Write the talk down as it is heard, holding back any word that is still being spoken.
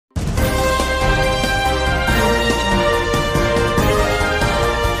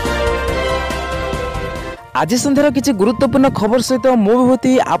आज सन्धार किसी गुरुत्वपूर्ण खबर सहित मो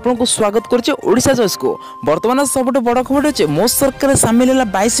विभूति आपको स्वागत करुच्चे ओडिशा चॉइस को। बर्तमान सबुठ बड़ खबर अच्छे मो सरकार सामिल है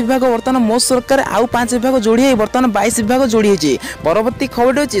 22 विभाग। बर्तमान मो सरकार आउ 5 विभाग जोड़ी बर्तमान 22 विभाग जोड़ी होती। परवर्ती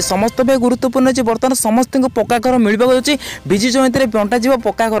खबर अच्छी समस्त भाई गुरुत्वपूर्ण अच्छे। बर्तमान समस्त पक्का घर मिलवाक विजु जयंती बंटा जा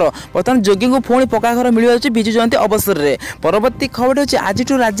पक्का घर। बर्तमान जोगी को पुणी पक्का घर मिलवाक विजु जयंती अवसर में। परवर्ती खबर अच्छे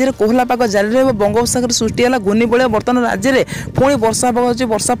आज राज्य में कोहला पाग जारी रहा। बंगोपसागर सृष्टि है घूर्णिबलय। बर्तमान राज्य में पुणी वर्षा पाग अच्छे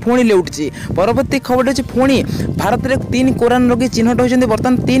वर्षा पुणी लेउटी। परवर्ती खबर अच्छे पुणी भारत में 3 कोरोना रोगी चिन्हट होती।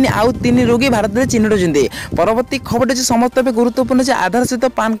 बर्तमान 3 रोगी भारत में चिन्हट होती। परवर्ती खबर अच्छे समस्त गुरुत्वपूर्ण अच्छे आधार सहित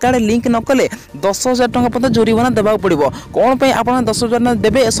पान कार्ड लिंक न कले 10,000 टंका पर्यंत जोरिमाना देवा पड़ो। कौन पर आप 10,000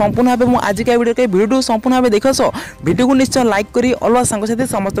 देवे संपूर्ण भाव मुझे आज का वीडियो संपूर्ण भाव देख वीडियो को निश्चय लाइक करी अलग सांगसाथी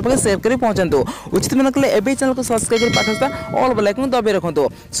समस्त पाखे शेयर कर पहुंचातु। उचित मन कले एवं चैनल को सब्सक्राइब कर पाठा ऑल बेल आइकन दबाई रखु।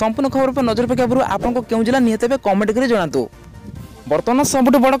 संपूर्ण खबर पर नजर पकड़ पूर्व आपको क्यों जिला निहत कमेंट कर जनातु। बर्तमान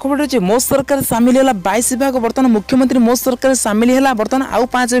सबुठ बड़ खबर अच्छे मो सरकार सामिल है 22 विभाग। बर्तमान मुख्यमंत्री मो सरकार सामिल है। बर्तमान आउ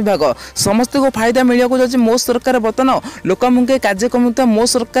 5 विभाग समस्त को फायदा मिलवा जाए। मो सरकार बर्तमान लोकमुखे कार्यक्रम मो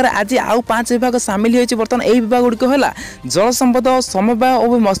सरकार आज आउ 5 विभाग सामिल होती। बर्तमान यही विभाग गुड़िक है जल संपद समवाय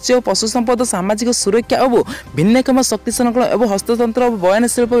और मत्स्य पशु संपद सामाजिक सुरक्षा और भिन्नक्षम शक्ति संरक्षण और हस्ततंत्र और बयान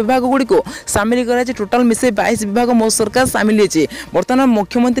शिल्प विभाग गुड़िक सामिल कर टोटाल मिसे 22 विभाग मो सरकार सामिल होती। बर्तमान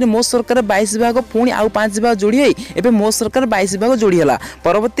मुख्यमंत्री मो सरकार 22 विभाग पुणी आउ 5 विभाग जोड़ी एवं मो सरकार 22 विभाग जोड़ी है।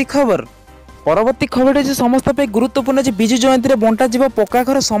 परवर्ती खबर अच्छे समस्त गुरुत्वपूर्ण अच्छे विजु जयंती बंटा जा पक्का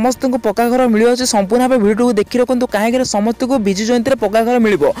घर। समस्त को पक्का घर मिल संपूर्ण भाव वीडियो को देखी रखु। कहीं समस्त को विजु जयंती पक्का घर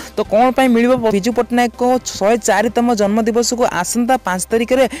मिल तो कौन पर मिल विजु पट्टनायक 104तम जन्मदिवस को आसंता 5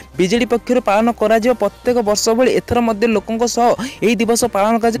 तारिख में बीजेडी पक्षर पालन कर प्रत्येक वर्ष भली एथर लोकों यही दिवस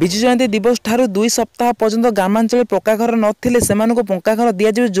पालन कर। विजु जयंती दिवस ठार 2 सप्ताह पर्यंत ग्रामांचल पक्का घर नथिले पक्का घर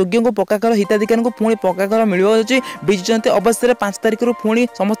दि जाए। योग्यों को पक्का घर हिताधिकारी को पुणी पक्का घर मिल विजु जयंती अवसर 5 तारिख पुणी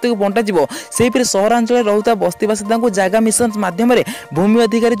समस्त को बंटा जा। सेहीपरि सहरांचल रोता बस्ती बासिंदा को जागा मिशन माध्यम भूमि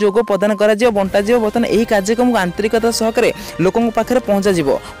अधिकारी जोग प्रदान कर बंटा जा। बर्तमान यही कार्यक्रम को आंतरिकता सहकारे लोकों पाखे पहुंचा जा।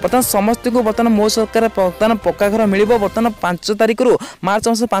 बर्तमान समस्त को बर्तमान मो सरकार बर्तमान पक्का घर मिल। बर्तमान 5 तारिख मार्च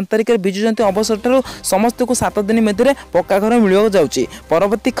मास 5 तारिख विजु जयंती अवसर ठार समस्त को 7 दिन मध्य पक्का घर मिल जाऊँगी।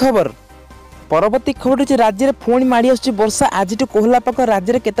 परवर्ती खबर अच्छे राज्य में पुणी माड़ी आसुची वर्षा। आज कोहला पाक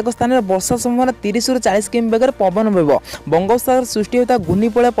राज्य में केतक स्थान में वर्षा संभावना 30 ରୁ 40 किमी बेगर पवन बह। बंगोपसागर सृष्टि होता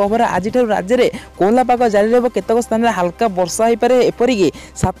घूर्णिबलय पवन आज राज्य में कोहला पाक जारी रहा। केतक स्थान में हल्का वर्षा हो पारे। एपरिक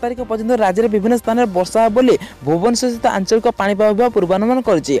 7 तारिख पर्यंत राज्य में विभिन्न स्थान में वर्षा बोली भुवनेश्वर स्थित आंचलिक पाणीपाग विभाग पूर्वानुमान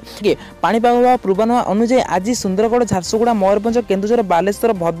करें। पाणीपाग विभाग पूर्वानुमान अनुसार आज सुंदरगढ़ झारसुगुड़ा मयूरभंज केन्दुझर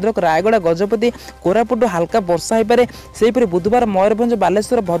बालेश्वर भद्रक रायगड़ा गजपति कोरापुट हल्का वर्षा हो पारे। सेहीपरि बुधवार मयूरभंज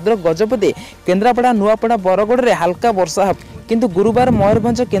बालेश्वर भद्रक गजपति केन्द्रापड़ा नुआपड़ा बरगढ़ में हल्का वर्षा किंतु गुरुवार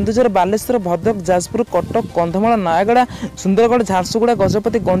मयूरभंज केन्दुझर बालेश्वर भद्रक जाजपुर कटक कंधमाल नयागड़ा सुंदरगढ़ झारसुगुड़ा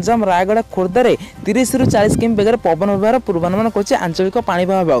गजपति गंजाम रायगड़ा खोर्धा 30 ରୁ 40 किमी बेगर पवन व्यवहार पूर्वानुमान कर आंचलिक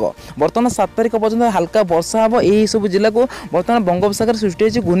पाणीपाग विभाग। बर्तमान 7 तारिख पर्यंत हल्का वर्षा हम यही सब जिला को बर्तमान बंगोपसागर सृष्टि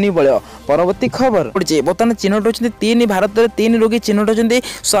होती घूर्णिबलय। परवर्ती खबर बर्तमान चिन्हट होती 3 भारत में 3 रोगी चिन्हट होती।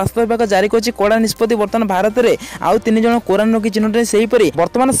 स्वास्थ्य विभाग जारी कर कड़ा निष्पत्ति। बर्तमान भारत में आउ 3 जन कोरोना रोगी चिन्हट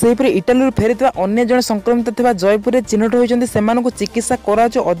बर्तमान इटाली फेरी अन्य जन संक्रमित थिबा जयपुर में चिन्हट होती। सेमानकु चिकित्सा करा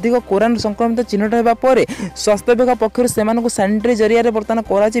अधिक कोरोना संक्रमित चिन्हट होगा पर स्वास्थ्य विभाग पक्षर सेमानकु सैनिटरी जरिया बर्तमान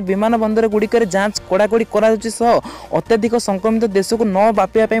कराची विमान बंदर गुड़िक जांच कड़ाकड़ी कर अत्याधिक संक्रमित देश को न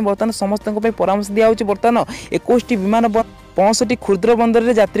बापिया बर्तमान समस्त परामर्श दिया। बर्तमान 21 विमान 65 क्षुद्र बंदर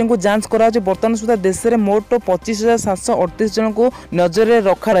में यात्री को जांच करा। बर्तमान सुधा देश में मोट 25,738 जन को नजर में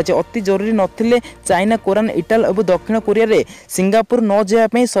रखा रही। अति जरूरी नथिले चाइना कोरिया इटाली और दक्षिण कोरिया रे सिंगापुर न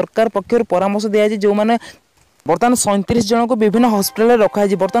जावाई सरकार पक्षर परामर्श दिया। जो मैंने बर्तमान 37 जन को विभिन्न हॉस्पिटल रखा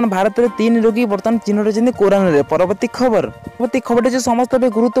है। बर्तमान भारत में 3 रोगी बर्तमान चिन्हट होती कोरोना। परवर्ती खबर जो समस्त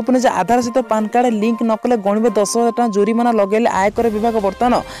गुरुत्वपूर्ण आधार सहित पान कार्ड लिंक न कले गणवे 10,000 टଙ୍କା जोरिमाना लगे। आयकर विभाग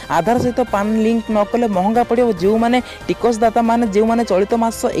बर्तमान आधार सहित पान लिंक न कले महंगा पड़ो। जो मैंने टिकसदाता मैंने जो मैंने चलित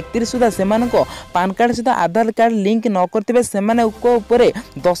मास 31 सुधा से पान कार्ड सहित आधार कार्ड लिंक न करते से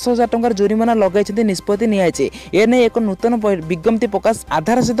 10,000 टଙ୍କା जोरिमाना लगे निष्पत्ति नियाई। एने एक नूतन विज्ञप्ति प्रकाश।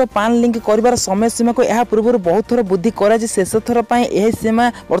 आधार सहित पान लिंक कर समय सीमा को यह पूर्व बहुत थर बुद्धि करा। शेष थर पर यह सीमा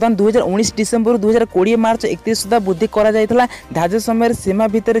बर्तमान 2019 डिसेम्बर 2020 मार्च 31 सुधा बुद्धि करा जायतला। धार्य समय सीमा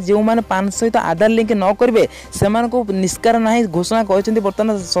भितर जो मैंने पान सहित आधार लिंक न करेंगे से निष्कार ना घोषणा कर।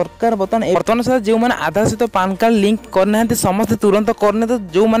 बर्तमान सरकार बर्तमान सहित जो मैंने आधार सहित पान कार्ड लिंक करना समस्त तुरंत करने। तो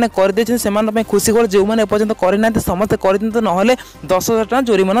जो मैंने करदे से खुशी खबर जो मैंने एपर्यंत करना समस्त कर ना 10,000 टଙ୍କା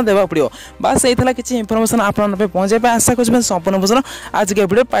जोरिमाना देवा पड़ो। बस यही किसी इनफर्मेशन आप पहुंचे आशा कर संपूर्ण भूषण आज के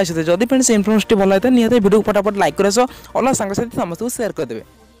वीडियो पाई। जदि फ्रेंड्स इनफर्मेशन भल होता है निहत वीडियो फटाफट लाइक कर अलग सांग समस्त शेयर करदे।